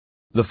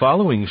The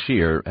following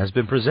shir has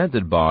been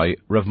presented by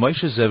Rav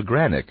Moshe Zev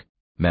Granik,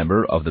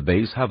 member of the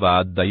Beis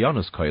Havad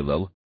Dayanos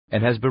Koilel,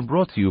 and has been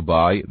brought to you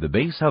by the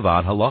Beis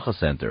Havad Halacha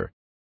Center.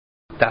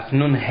 Daf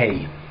Nun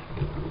Hey.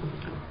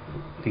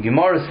 The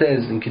Gemara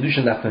says in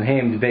Kedushin Daf Nun Hey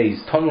in the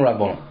Beis Tonu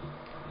Rabon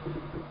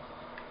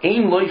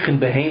Ein loichin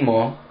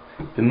behema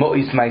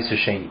b'mois Maaser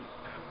Sheni.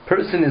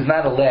 Person is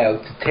not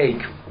allowed to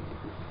take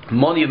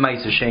money of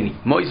Maaser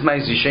Sheni. Mois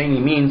Maaser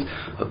Sheni means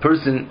a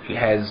person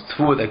has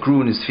tefua that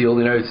grew in his field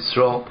in Eretz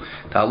Yisrael.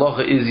 The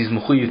halacha is he's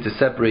mechuyev to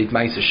separate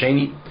Maaser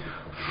Sheni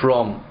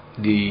from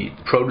the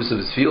produce of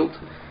his field.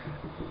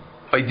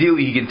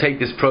 Ideally, he can take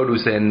this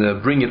produce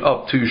and bring it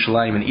up to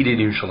Yerushalyim and eat it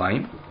in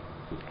Yerushalyim.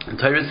 And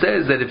Torah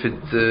says that if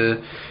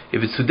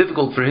it's too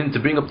difficult for him to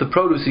bring up the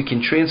produce, he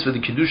can transfer the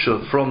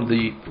kedusha from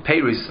the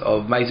peiros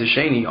of Maaser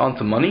Sheni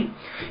onto money.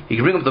 He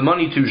can bring up the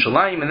money to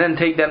Yerushalayim and then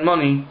take that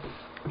money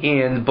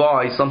and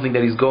buy something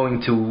that he's going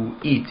to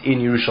eat in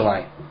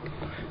Yerushalayim.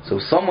 So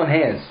if someone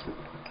has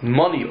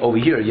money over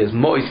here, he has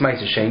Mois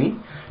Maaser Sheni,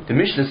 the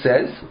Mishnah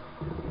says,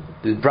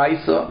 the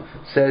Brisa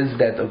says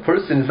that a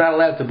person is not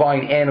allowed to buy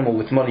an animal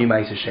with money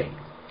Maaser Sheni.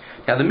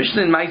 Now the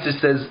Mishnah in Maaser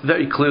says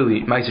very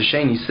clearly, Maaser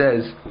Sheni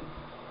says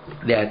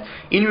that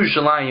in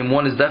Yerushalayim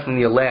one is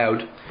definitely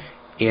allowed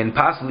and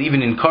possibly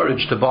even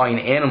encouraged to buy an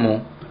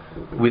animal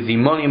with the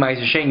money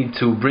Maaser Sheni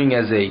to bring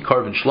as a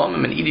karban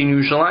shlomim and eat in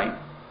Yerushalayim.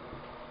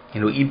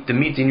 Eat the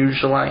meat in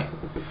Yerushalayim.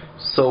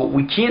 So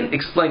we can't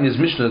explain this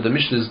Mishnah. The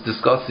Mishnah is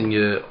discussing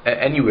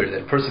anywhere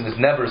that a person is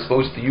never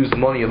supposed to use the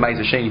money of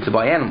Maaser Sheni to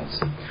buy animals.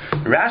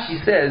 Rashi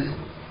says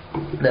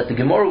that the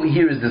Gemara we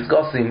hear is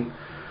discussing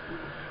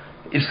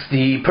if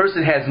the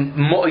person has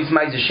Mois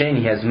Maaser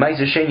Sheni, has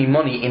Maaser Sheni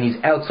money and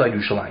he's outside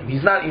Yerushalayim.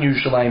 He's not in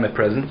Yerushalayim at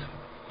present.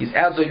 He's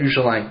outside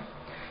Yerushalayim.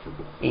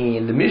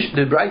 And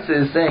the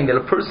Brisa is saying that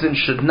a person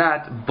should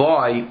not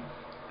buy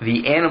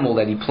the animal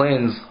that he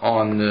plans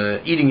on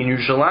eating in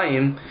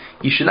Yerushalayim.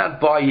 He should not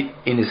buy it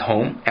in his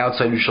home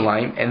outside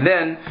Yerushalayim and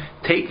then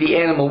take the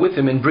animal with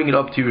him and bring it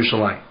up to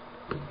Yerushalayim.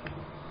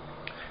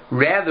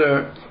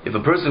 Rather, if a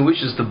person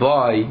wishes to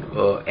buy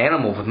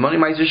animal with money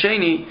Maaser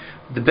Sheni,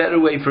 the better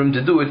way for him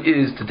to do it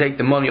is to take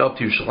the money up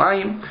to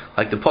Yerushalayim,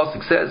 like the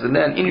pasuk says, and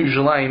then in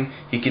Yerushalayim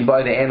he can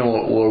buy the animal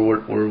or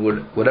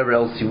whatever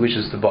else he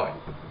wishes to buy.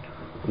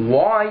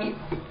 Why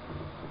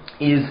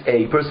is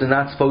a person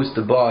not supposed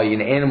to buy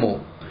an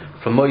animal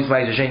from Mois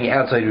Maaser Sheni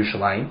outside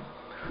Yerushalayim?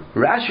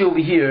 Rashi over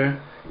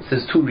here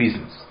says two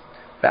reasons.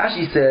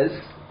 Rashi says,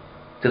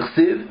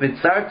 "T'chsiv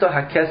v'tzarta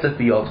hakesef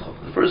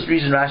biyodcha." The first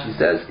reason Rashi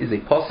says is a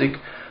pasuk.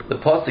 The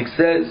pasuk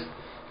says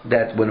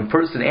that when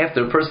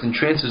after a person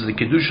transfers the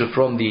kedusha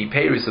from the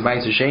peiros of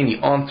Maaser Sheni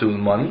onto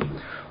money,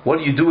 what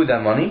do you do with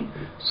that money?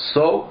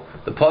 So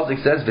the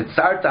pasuk says,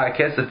 "V'tzarta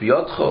hakesef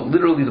biyodcha."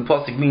 Literally, the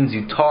pasuk means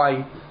you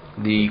tie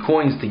the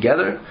coins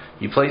together,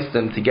 you place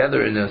them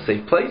together in a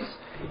safe place,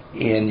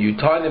 and you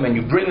tie them and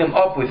you bring them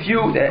up with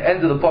you. The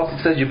end of the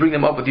pasuk says you bring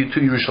them up with you to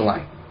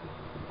Yerushalayim.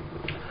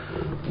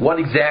 What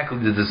exactly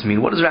does this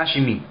mean? What does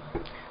Rashi mean?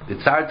 The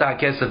tzarta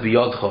hakesef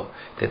biyodcha,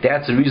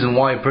 that's the reason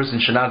why a person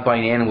should not buy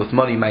an animal with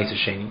money Maaser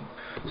Sheni.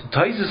 So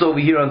Taisus over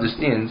here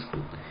understands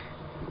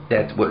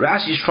that what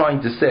Rashi is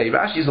trying to say,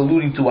 Rashi is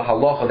alluding to a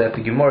halacha that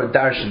the Gemara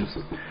darshans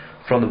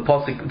from this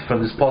pasuk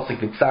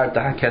the tzarta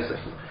hakesef.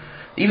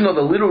 Even though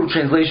the literal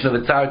translation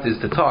of tzarta is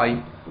to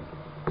tie,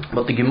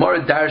 but the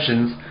Gemara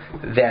darshans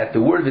that the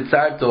word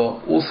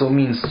vitzarto also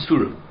means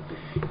surah.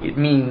 It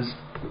means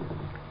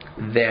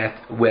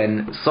that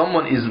when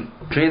someone is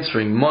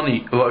transferring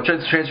money or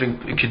transferring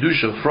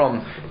kedusha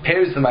from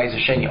peiros of Maaser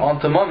Sheni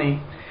onto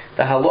money,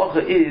 the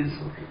halacha is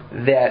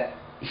that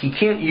he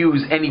can't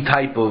use any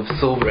type of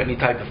silver, any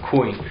type of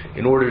coin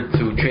in order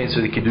to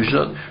transfer the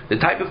kedusha. The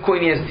type of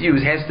coin he has to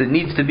use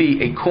needs to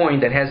be a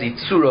coin that has a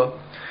tzura.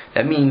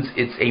 That means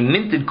it's a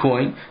minted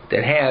coin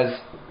that has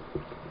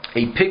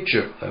a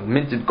picture.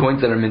 Minted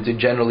coins that are minted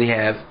generally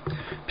have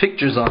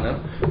pictures on them.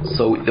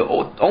 So the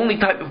only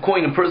type of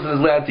coin a person is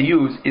allowed to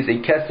use is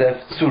a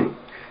kesef tzura.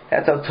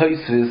 That's how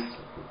Taisus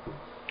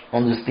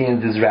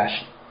understands this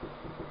Rashi.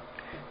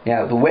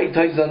 Now, the way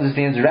Taisus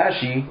understands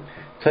Rashi,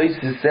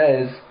 Taisus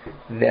says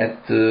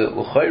that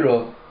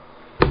l'chayra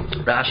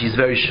Rashi is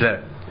very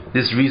shver.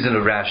 This reason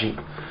of Rashi,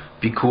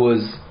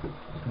 because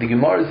the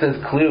Gemara says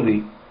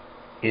clearly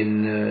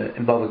in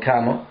Bava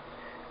Kama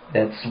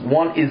that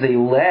one is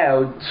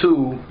allowed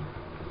to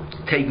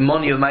take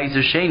money of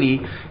Maaser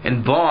Sheni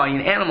and buy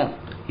an animal.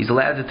 He's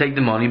allowed to take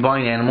the money, buy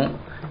an animal,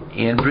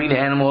 and bring the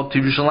animal up to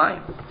Yerushalayim.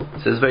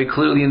 It says very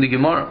clearly in the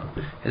Gemara.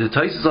 And the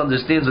Taisus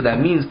understands what that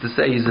means to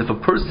say is if a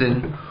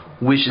person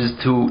wishes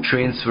to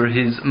transfer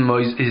his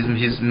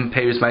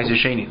peiros Maaser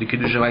Sheni, the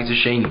kedusha Maaser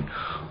Sheni,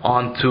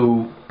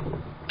 onto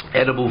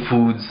edible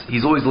foods,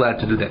 he's always allowed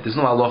to do that. There's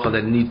no halacha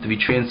that needs to be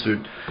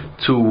transferred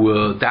to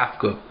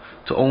dafka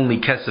to only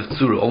kesef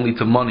tzura, only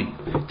to money,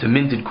 to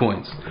minted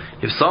coins.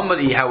 If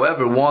somebody,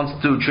 however, wants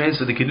to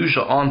transfer the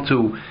kedusha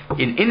onto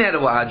an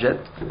inedible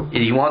object,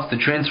 he wants to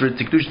transfer it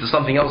to kedusha to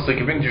something else so he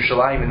can bring to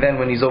Yerushalyim, and then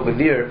when he's over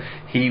there,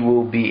 he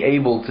will be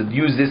able to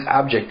use this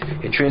object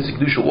and transfer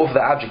kedusha off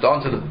the object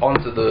onto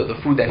the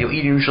food that he'll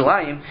eat in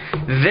Yerushalyim.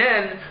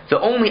 Then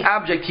the only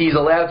object he's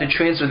allowed to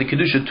transfer the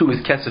kedusha to is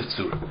kesef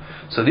tzura.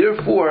 So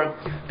therefore,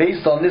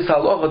 based on this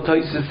halacha,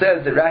 Tosfos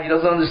says that he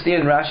doesn't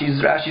understand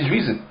Rashi's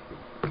reason.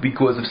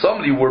 Because if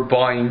somebody were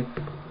buying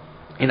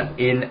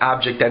an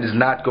object that is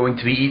not going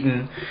to be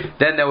eaten,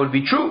 then that would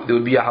be true. There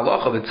would be a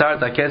halacha of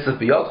tzarta kesef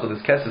b'yadcha,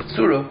 this kesef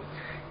tzura,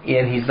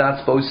 and he's not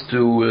supposed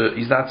to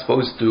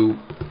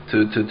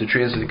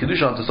transfer the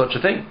kedusha onto such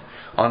a thing,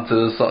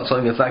 onto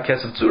something that's not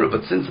kesef tzura.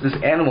 But since this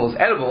animal is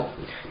edible,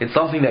 it's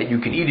something that you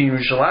can eat in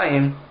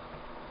Yerushalayim.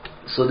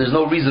 So there's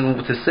no reason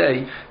to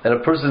say that a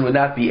person would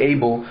not be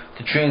able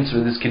to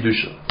transfer this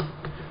kedusha.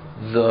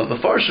 The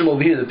Mefarshim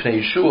over here, the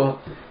Pnei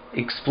Yeshua,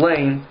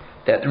 explain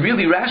that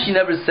really Rashi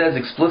never says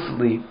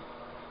explicitly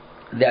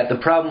that the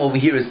problem over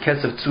here is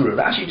kesef tzura.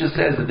 Rashi just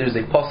says that there's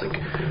a pasuk.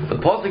 The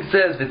pasuk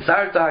says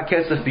v'tzarta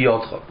ha-kesef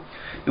b'yodcha.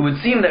 It would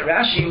seem that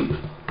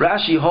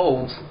Rashi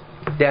holds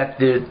that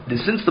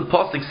since the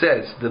pasuk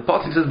says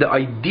the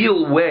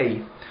ideal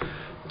way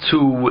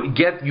to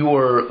get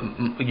your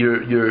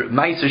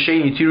Maaser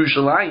Sheni to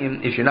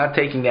Yerushalayim, if you're not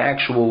taking the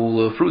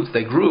actual fruits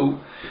that grew,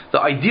 the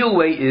ideal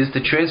way is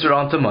to transfer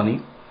onto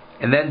money,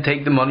 and then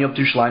take the money up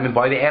to Yerushalayim and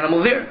buy the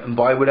animal there, and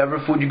buy whatever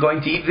food you're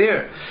going to eat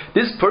there.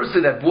 This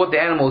person that bought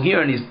the animal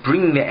here and is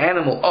bringing the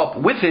animal up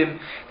with him,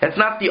 that's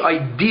not the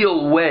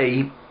ideal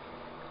way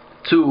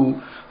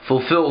to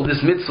fulfill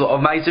this mitzvah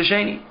of Maaser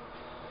Sheni.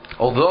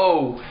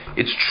 Although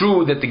it's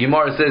true that the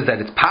Gemara says that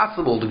it's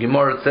possible, the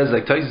Gemara says,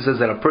 like Tosfos says,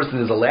 that a person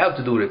is allowed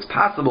to do it, it's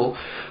possible,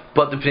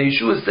 but the Pnei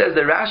Yeshua says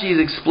that Rashi is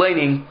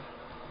explaining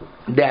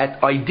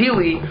that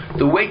ideally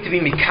the way to be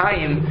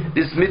Mikayim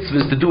this mitzvah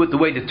is to do it the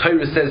way the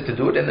Torah says to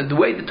do it, and that the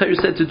way the Torah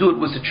said to do it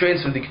was to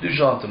transfer the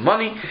kedusha onto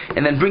money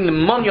and then bring the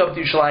money up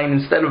to Yerushalayim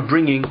instead of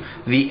bringing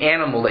the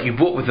animal that you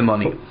bought with the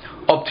money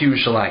up to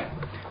Yerushalayim.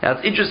 Now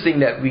it's interesting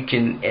that we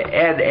can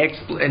add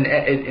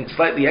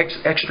slightly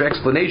extra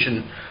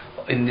explanation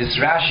in this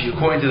Rashi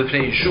according to the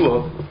Pnei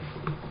Yeshua,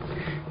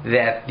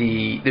 that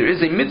there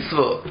is a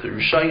mitzvah, the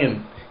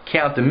Yerushalyim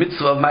count the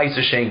mitzvah of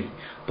Maaser Sheni.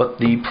 But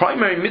the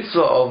primary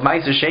mitzvah of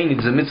Maaser Sheni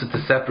is a mitzvah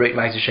to separate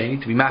Maaser Sheni,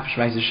 to be mafish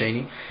Maaser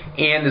Sheni,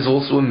 and there's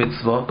also a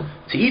mitzvah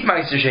to eat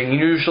Maaser Sheni in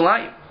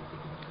Yerushalayim.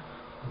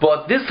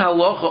 But this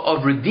halacha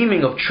of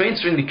redeeming, of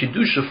transferring the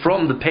kedusha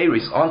from the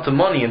peiros onto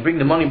money and bring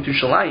the money to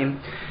Yerushalayim,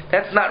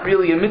 that's not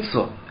really a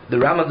mitzvah. The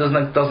Rama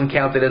doesn't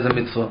count it as a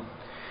mitzvah.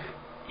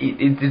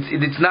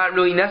 It's not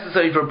really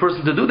necessary for a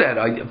person to do that.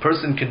 A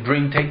person could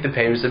take the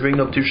peiros and bring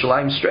them up to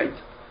Yerushalayim straight.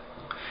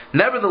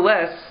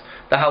 Nevertheless,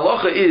 the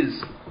halacha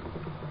is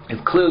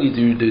clearly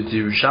the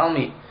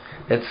Yerushalmi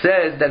that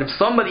says that if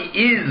somebody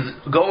is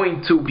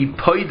going to be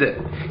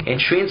poida and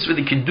transfer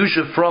the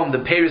kedusha from the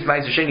peiros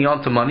Maaser Sheni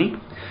onto money,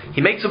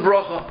 he makes a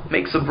bracha.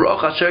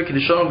 Asher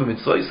kedushanon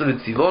b'mitzvos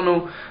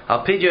v'tzivonu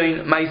al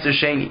pidyon Maaser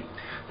Sheni.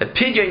 The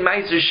pidyon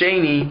Maaser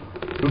Sheni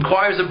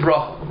requires a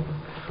bracha.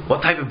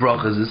 What type of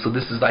bracha is this? So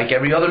this is like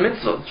every other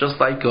mitzvah. Just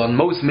like on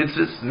most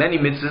mitzvahs, many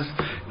mitzvahs,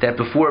 that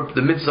before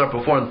the mitzvahs are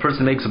performed, the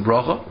person makes a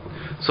bracha.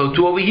 So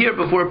to over here,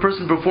 before a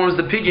person performs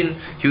the pidyon,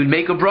 he would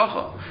make a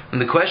bracha.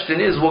 And the question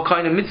is, what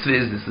kind of mitzvah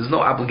is this? There's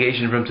no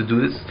obligation for him to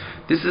do this.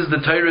 This is the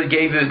Torah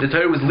the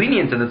Torah was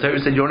lenient, and the Torah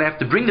said you don't have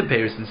to bring the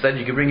peiros, instead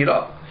you can bring it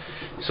up.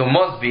 So it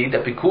must be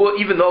that because,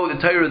 even though the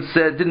Torah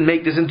said didn't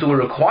make this into a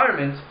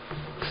requirement,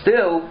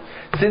 still,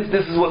 since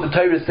this is what the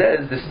Torah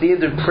says, the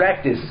standard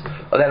practice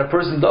that a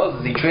person does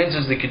is he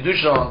transfers the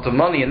kedusha onto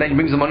money and then he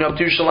brings the money up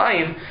to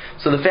Yerushalayim.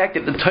 So the fact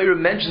that the Torah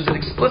mentions it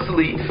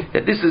explicitly,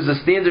 that this is a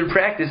standard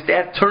practice,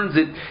 that turns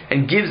it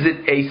and gives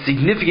it a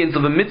significance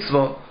of a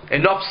mitzvah,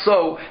 enough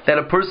so that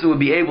a person would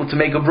be able to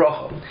make a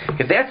bracha.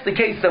 If that's the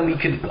case, then we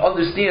can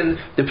understand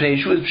the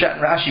Pnei Yeshua's Pshat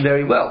and Rashi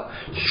very well.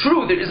 It's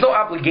true, there is no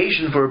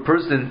obligation for a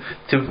person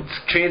to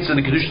transfer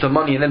the kedusha to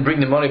money and then bring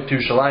the money up to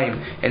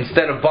Yerushalayim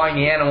instead of buying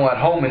the animal at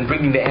home and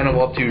bringing the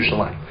animal up to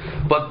Yerushalayim.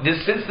 But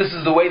since this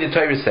is the way the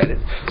Torah said it,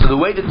 so the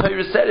way the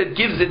Torah said it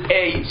gives it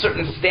a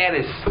certain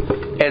status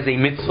as a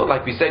mitzvah.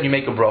 Like we said, you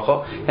make a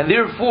bracha, and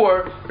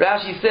therefore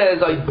Rashi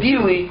says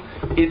ideally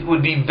it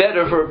would be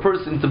better for a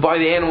person to buy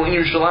the animal in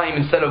Yerushalayim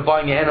instead of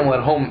buying the animal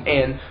at home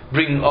and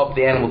bringing up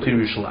the animal to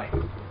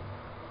Yerushalayim.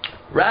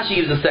 Rashi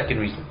gives a second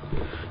reason.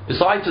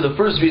 Besides to the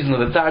first reason of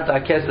the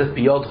Tarta Kesef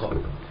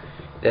Biyodcha,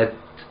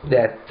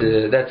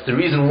 that's the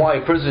reason why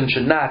a person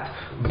should not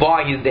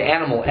buy the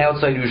animal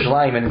outside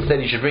Yerushalayim, and instead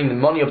he should bring the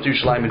money up to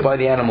Yerushalayim and buy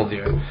the animal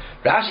there.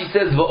 Rashi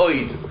says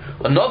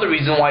V'oid, another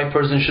reason why a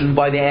person shouldn't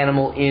buy the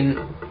animal in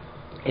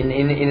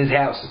his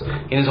house,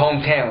 in his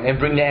hometown, and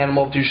bring the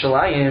animal up to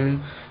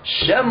Yerushalayim.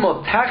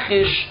 Shemo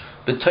tachish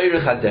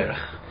b'toyrech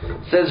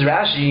haderech. Says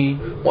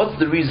Rashi, what's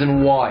the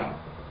reason why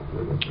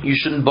you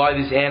shouldn't buy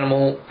this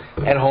animal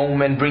at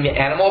home and bring the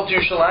animal up to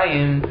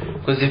Yerushalayim?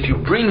 Because if you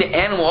bring the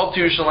animal up to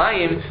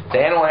Yerushalayim, the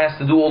animal has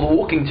to do all the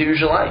walking to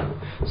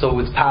Yerushalayim. So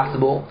it's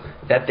possible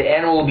that the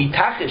animal will be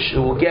tachish, it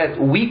will get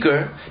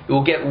weaker, it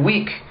will get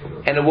weak,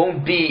 and it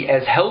won't be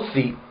as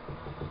healthy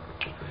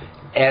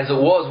as it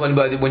was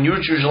when you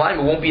reach Yerushalayim.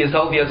 It won't be as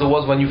healthy as it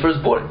was when you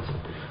first bought it.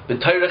 The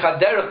Tayrech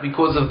HaDerech,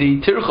 because of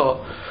the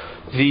tircha,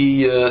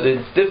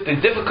 the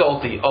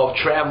difficulty of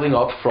traveling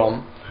up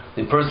from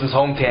the person's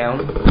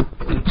hometown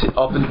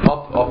up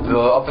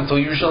until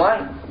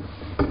Yerushalayim.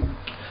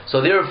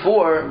 So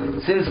therefore,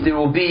 since there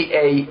will be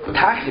a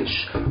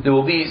tachish, there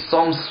will be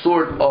some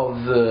sort of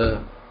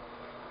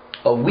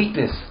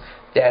weakness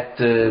that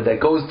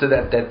goes to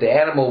that the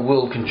animal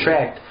will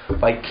contract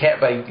by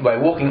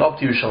walking up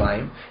to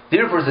Yerushalayim.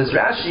 Therefore, says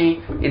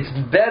Rashi, it's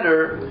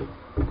better.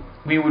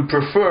 We would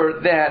prefer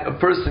that a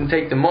person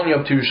take the money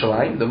up to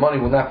Yerushalayim. The money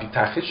will not be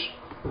tachish,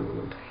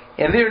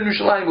 and there in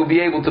Yerushalayim will be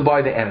able to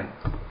buy the animal.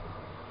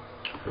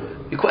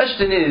 The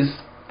question is,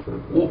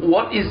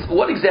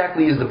 what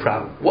exactly is the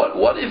problem?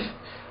 What if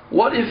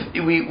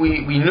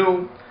we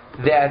knew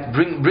that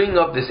bringing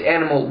up this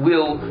animal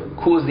will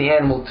cause the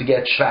animal to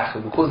get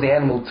shvach, will cause the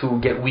animal to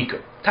get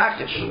weaker,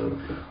 tachish?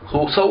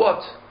 So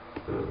what?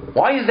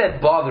 Why does that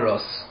bother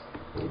us?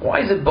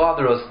 Why does it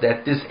bother us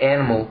that this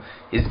animal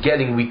is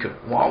getting weaker?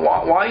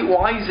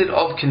 Why is it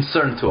of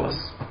concern to us?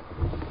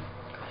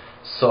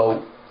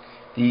 So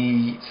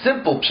the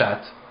simple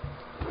pshat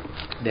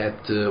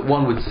that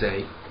one would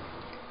say,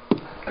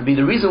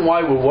 the reason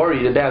why we're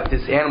worried about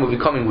this animal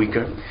becoming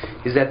weaker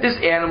is that this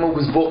animal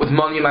was bought with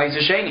money of Maaser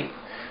Sheni.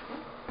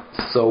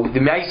 So the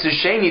Maaser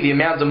Sheni, the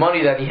amount of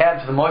money that he had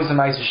for the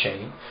Maaser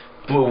Sheni,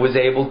 he was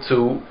able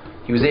to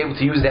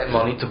use that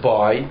money to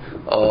buy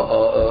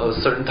a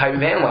certain type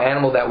of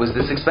animal that was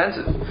this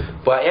expensive.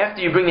 But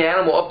after you bring the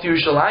animal up to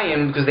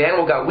Yerushalayim, because the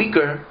animal got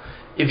weaker,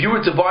 if you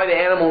were to buy the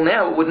animal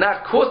now, it would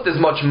not cost as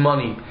much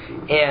money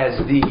as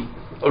the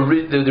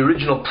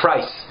original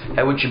price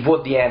at which you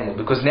bought the animal,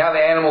 because now the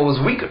animal was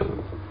weaker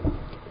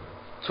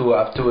to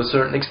a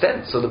certain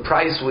extent. So the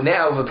price of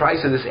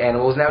this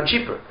animal is now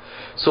cheaper.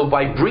 So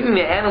by bringing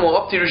the animal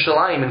up to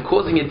Yerushalayim and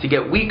causing it to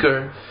get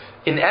weaker,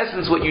 in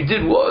essence what you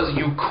did was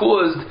you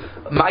caused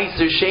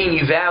Maaser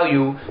Sheni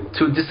value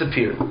to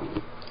disappear.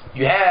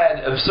 You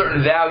had a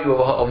certain value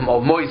of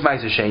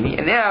Maaser Sheni,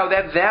 and now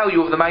that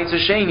value of the Maaser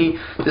Sheni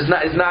is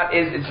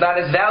not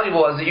as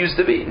valuable as it used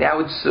to be. Now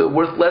it's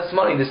worth less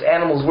money. This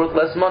animal is worth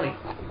less money.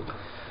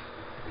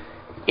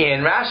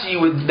 And Rashi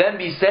would then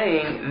be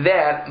saying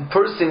that a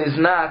person is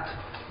not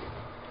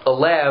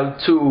allowed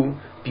to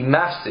be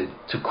mafsid,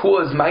 to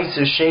cause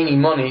Maaser Sheni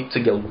money to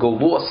go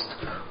lost,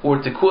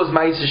 or to cause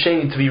Maaser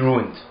Sheni to be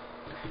ruined.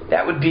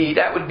 That would be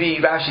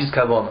Rashi's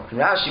kavanah. And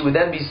Rashi would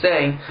then be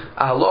saying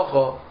a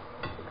halacha.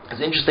 It's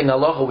an interesting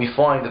halacha we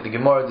find that the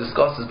Gemara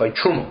discusses by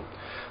Truma.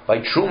 By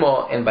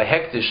Truma and by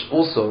Hektish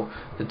also,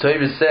 the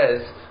Torah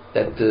says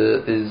that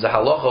there's a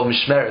halacha of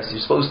Mishmeres.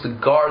 You're supposed to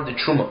guard the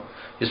Truma.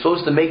 You're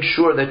supposed to make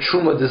sure that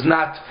Truma does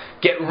not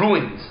get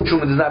ruined.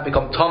 Truma does not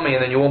become tummy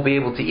and then you won't be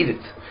able to eat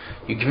it.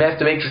 You have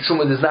to make sure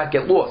Truma does not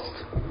get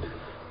lost.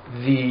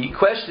 The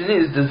question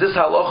is, does this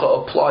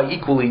halacha apply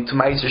equally to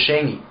Maaser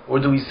Sheni? Or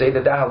do we say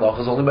that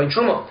halacha is only by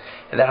Truma?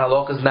 And that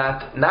halacha is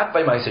not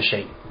by Maaser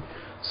Sheni?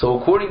 So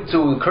according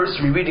to the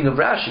cursory reading of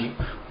Rashi,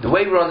 the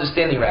way we're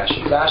understanding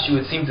Rashi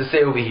would seem to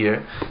say over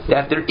here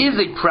that there is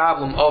a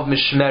problem of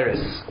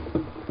mishmeres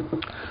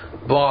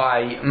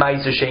by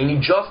Maaser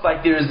Sheni, just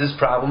like there is this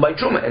problem by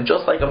Truma. And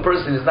just like a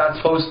person is not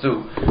supposed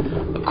to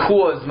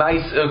cause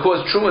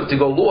Truma to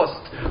go lost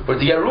or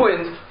to get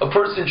ruined, a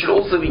person should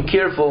also be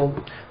careful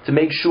to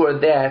make sure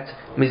that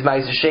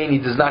Maaser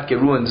Sheni does not get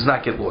ruined, does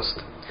not get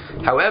lost.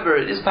 However,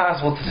 it is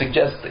possible to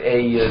suggest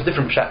a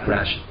different pshat in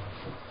Rashi.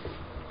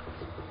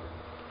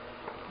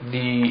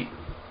 The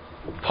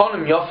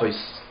Panim Yafos,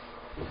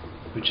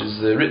 which is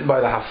written by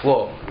the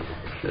Haflo,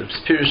 the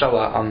Pirush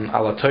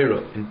ala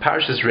Torah in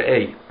Parshas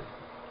Re'eh,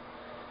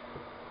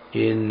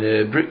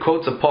 in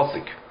quotes a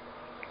posik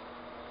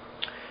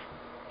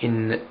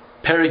in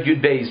Perek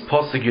Yud Beis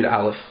Posik Yud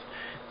Aleph.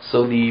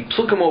 So the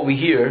psukim over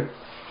here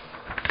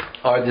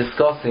are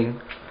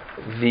discussing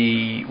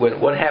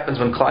what happens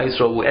when Klal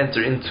Yisrael will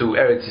enter into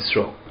Eretz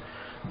Yisrael.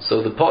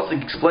 So the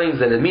posik explains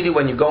that immediately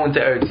when you go into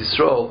Eretz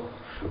Yisrael,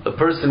 the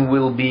person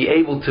will be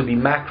able to be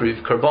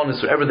makriv,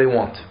 karbonis, wherever they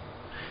want.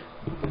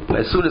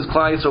 As soon as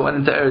Klal Yisrael went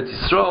into Eretz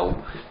Yisrael,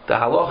 the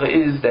halacha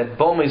is that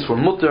bomes were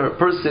mutter. A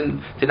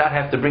person did not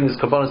have to bring his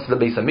karbonis to the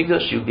Beis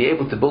Hamikdash. He would be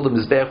able to build a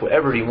mizbech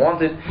wherever he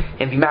wanted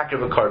and be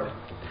makriv a carbon.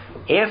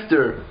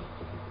 After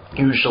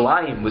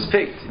Yerushalayim was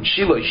picked, in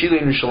Shiloh and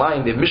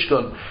Yerushalayim, the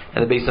Mishkan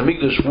and the Beis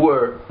Hamikdash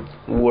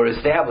were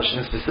established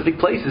in specific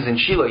places in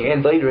Shiloh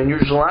and later in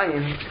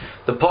Yerushalayim.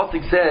 The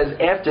pasuk says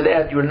after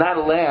that you're not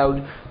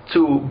allowed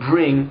to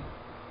bring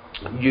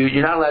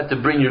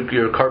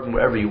your carbon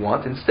wherever you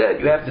want. Instead,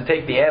 you have to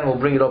take the animal,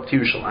 bring it up to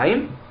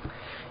Yerushalayim,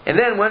 and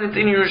then when it's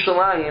in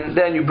Yerushalayim,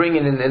 then you bring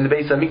it in the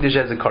Beis Hamikdash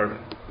as a carbon.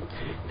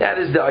 That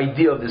is the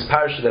idea of this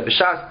parasha, that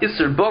b'shas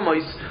iser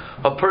b'mois,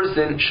 a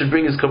person should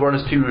bring his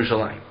karbanos to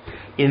Yerushalayim.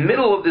 In the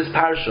middle of this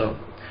parasha,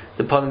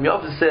 the Panim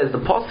Yafos says, the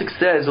pasuk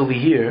says over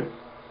here,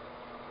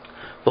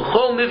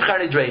 B'chol nivchar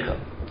nidreicha,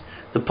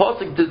 the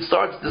pasuk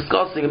starts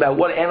discussing about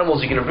what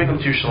animals you're going to bring up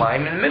to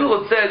Yerushalayim. In the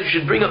middle it says you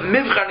should bring up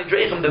mivchar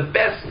nidreichem,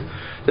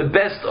 the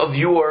best of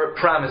your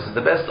promises,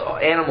 the best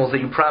animals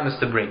that you promise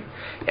to bring.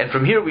 And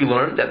from here we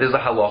learn that there's a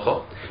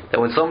halacha that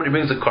when somebody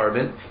brings a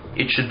carbon,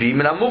 it should be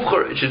min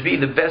hamuvchar. It should be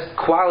the best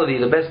quality,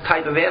 the best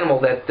type of animal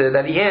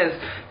that he has.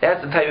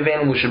 That's the type of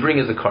animal we should bring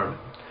as a carbon.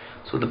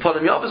 So the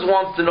Padam Yavas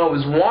wants to know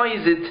is, why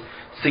is it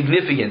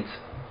significant?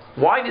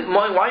 Why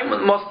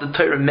must the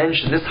Torah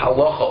mention this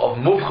halacha of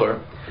muvchar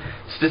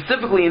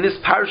specifically in this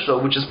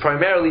parsha, which is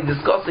primarily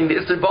discussing the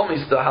Isser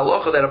Bamis, the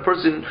halacha that a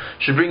person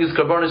should bring his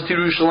karbanos to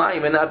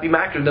Yerushalayim and not be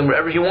makriv them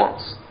wherever he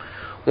wants?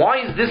 Why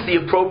is this the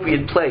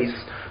appropriate place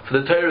for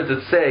the Torah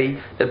to say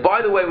that,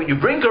 by the way, when you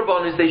bring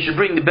karbanos, they should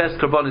bring the best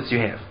karbanos you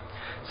have?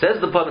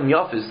 Says the Padam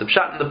Yafis, the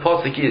pshat in the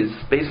pasuk is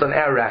based on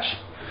our Rashi.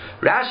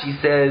 Rashi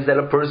says that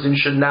a person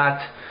should not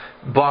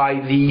buy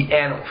the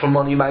animal for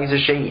money Maaser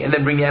Sheni and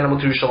then bring the animal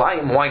to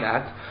Yerushalayim. Why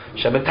not?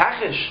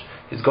 Shemetachish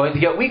is going to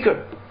get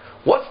weaker.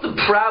 What's the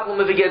problem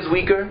if it gets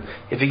weaker?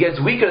 If it gets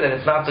weaker, then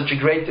it's not such a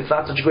great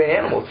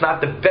animal. It's not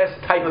the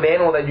best type of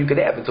animal that you could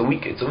have. It's a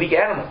weak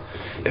animal.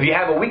 If you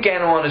have a weak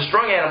animal and a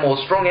strong animal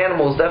is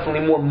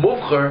definitely more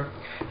muvchar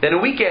than a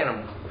weak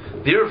animal.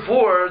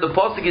 Therefore, the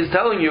pasuk is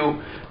telling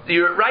you,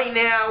 right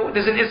now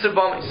there's an Isser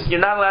Bamis.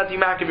 You're not allowed to be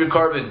makriv your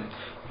carbon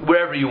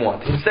wherever you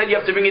want. Instead, you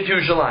have to bring it to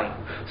Yerushalayim.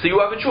 So you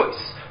have a choice.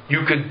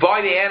 You could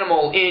buy the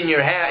animal in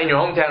your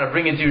hometown and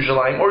bring it to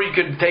Yerushalayim, or you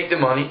could take the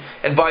money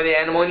and buy the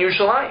animal in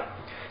Yerushalayim.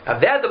 Now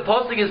that the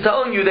pasuk is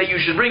telling you that you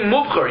should bring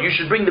muvchar, you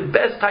should bring the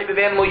best type of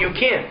animal you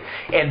can,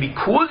 and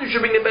because you should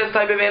bring the best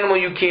type of animal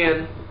you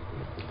can,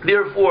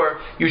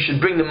 therefore you should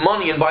bring the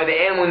money and buy the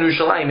animal in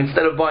Yerushalayim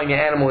instead of buying an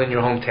animal in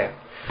your hometown.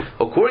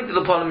 According to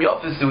the Padam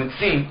Yafis, it would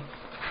seem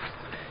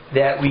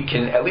that we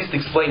can at least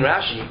explain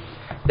Rashi.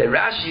 That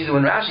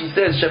when Rashi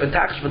says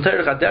Shemetach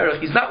Shmeterech Haderech,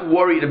 he's not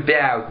worried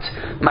about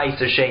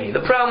Maaser Sheni. The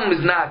problem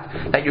is not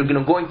that you're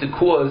going to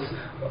cause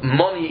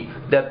money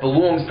that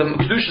belongs to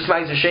Kedushas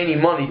Maaser Sheni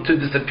money to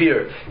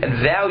disappear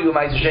and value of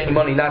Maaser Sheni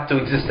money not to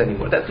exist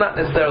anymore. That's not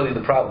necessarily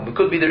the problem. It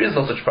could be there is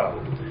no such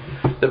problem.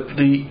 The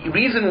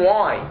reason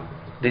why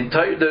the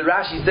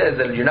Rashi says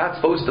that you're not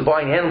supposed to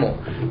buy an animal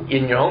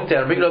in your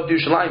hometown and bring it up to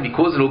Yerushalayim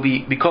because it'll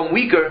become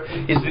weaker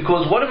is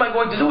because what am I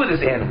going to do with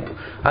this animal?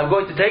 I'm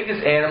going to take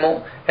this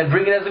animal and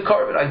bring it as a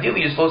carbon.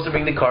 Ideally, you're supposed to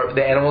bring the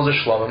animals are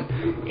shlomim,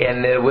 and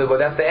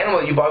that's the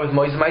animal that you buy with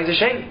Maaser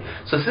Sheni.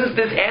 So since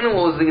this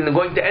animal is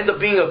going to end up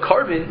being a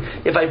carbon,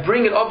 if I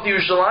bring it up to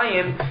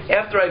Yerushalayim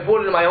after I bought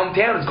it in my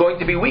hometown, it's going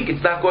to be weak.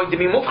 It's not going to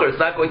be mufchar. It's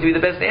not going to be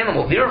the best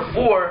animal.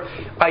 Therefore,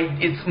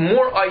 it's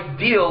more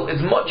ideal.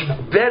 It's much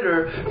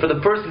better for the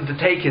person to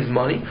take his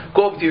money,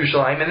 go up to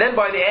Yerushalayim, and then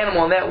buy the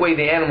animal, and that way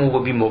the animal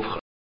will be mufchar.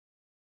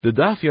 The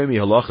Daf Yomi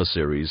Halacha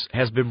series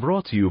has been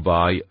brought to you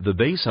by the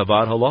Beis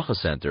Havad Halacha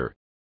Center.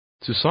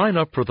 To sign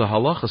up for the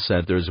Halacha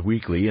Center's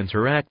weekly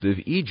interactive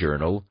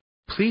e-journal,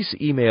 please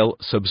email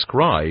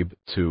subscribe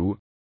to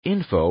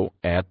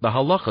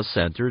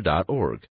info@thehalachacenter.org.